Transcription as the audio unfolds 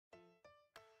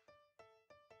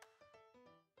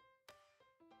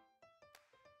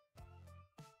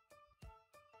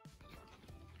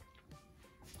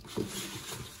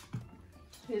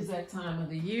It's that time of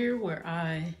the year where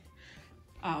I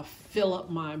fill up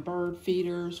my bird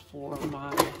feeders for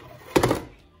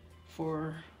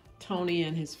Tony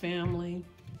and his family.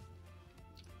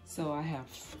 So I have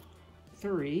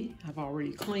 3. I've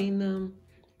already cleaned them.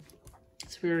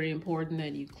 It's very important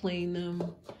that you clean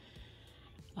them.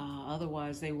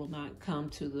 Otherwise they will not come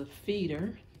to the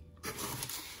feeder.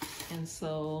 And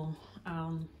so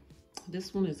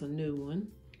this one is a new one.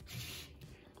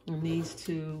 And these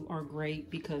 2 are great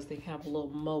because they have a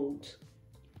little moat.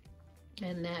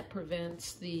 And that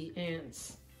prevents the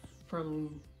ants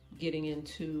from getting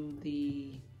into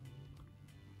the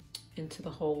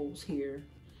holes here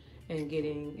and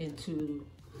getting into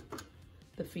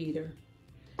the feeder,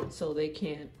 so they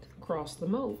can't cross the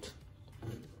moat.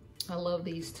 I love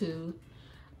these 2.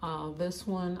 This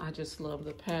one, I just love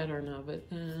the pattern of it,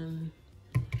 and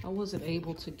I wasn't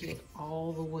able to get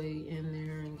all the way in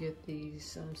there and get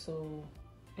these. I'm so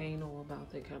anal about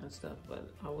that kind of stuff, but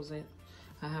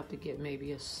I have to get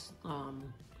maybe a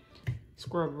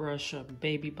scrub brush, a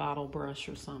baby bottle brush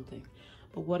or something.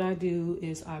 But what I do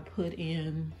is I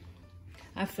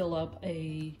fill up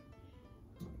a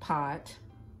pot,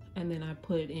 and then I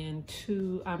put in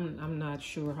 2, I'm not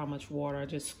sure how much water, I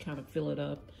just kind of fill it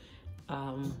up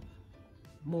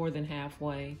more than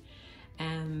halfway.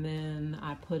 And then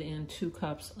I put in 2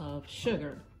 cups of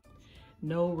sugar.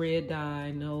 No red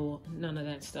dye, none of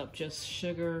that stuff, just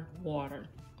sugar, water.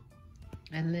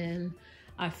 And then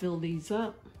I fill these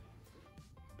up.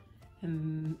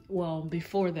 And well,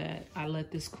 before that, I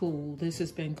let this cool. This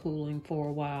has been cooling for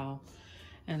a while.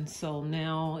 And so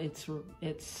now it's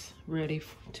ready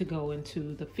to go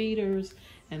into the feeders.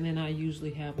 And then I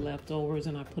usually have leftovers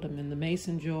and I put them in the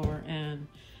mason jar. And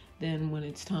then when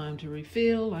it's time to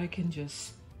refill, I can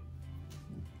just,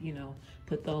 you know,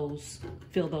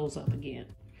 fill those up again.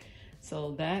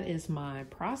 So that is my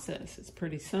process. It's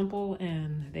pretty simple,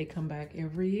 and they come back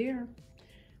every year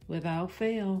without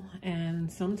fail.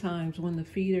 And sometimes when the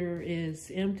feeder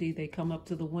is empty, they come up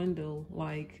to the window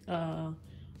like,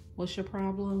 what's your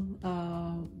problem?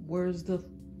 Where's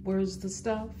the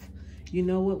stuff? You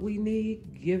know what we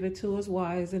need? Give it to us.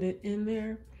 Why isn't it in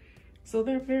there? So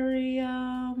they're very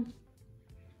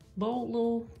bold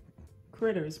little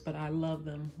critters, but I love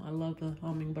them. I love the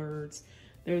hummingbirds.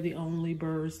 They're the only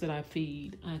birds that I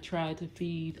feed. I try to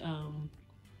feed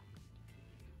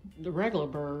the regular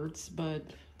birds, but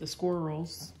the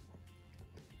squirrels,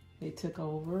 they took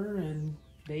over and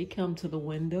they come to the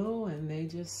window and they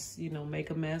just, you know,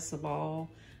 make a mess of all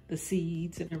the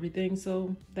seeds and everything.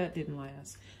 So that didn't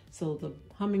last. So the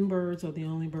hummingbirds are the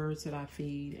only birds that I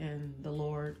feed, and the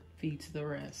Lord feeds the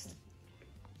rest.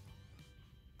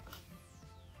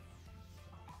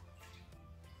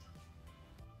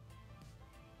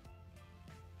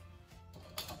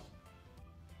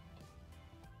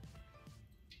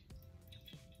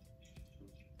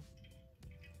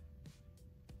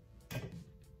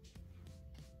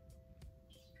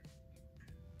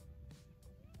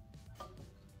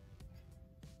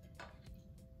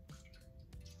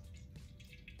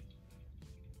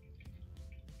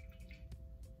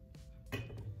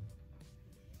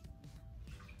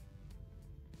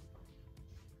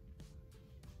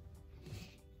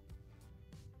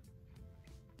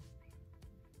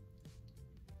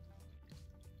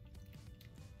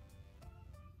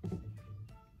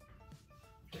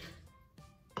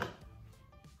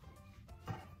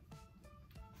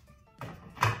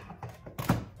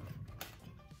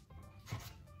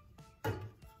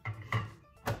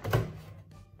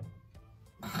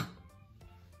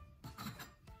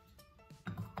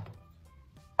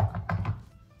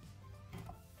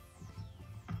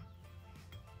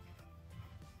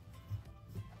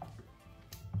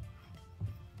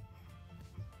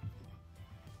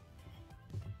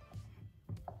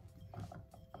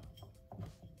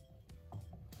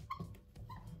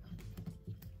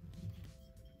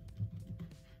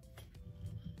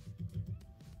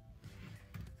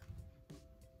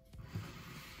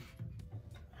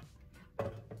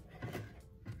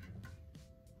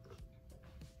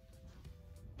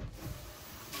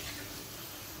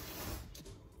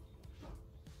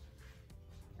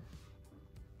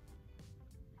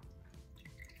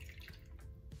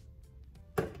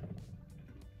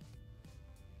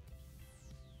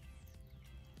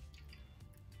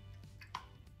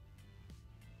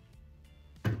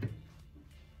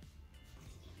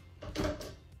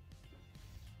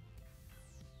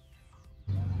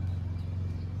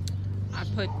 I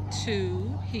put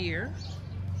 2 here,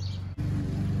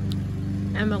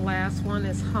 and the last one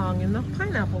is hung in the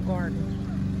pineapple garden.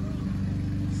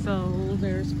 So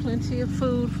there's plenty of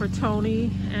food for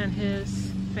Tony and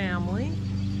his family,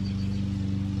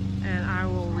 and I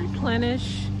will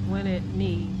replenish when it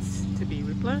needs to be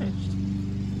replenished.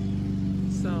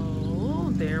 So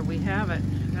there we have it.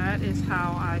 That is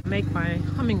how I make my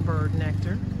hummingbird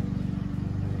nectar,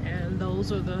 and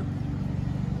those are the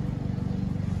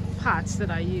pots that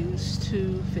I use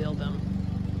to fill them.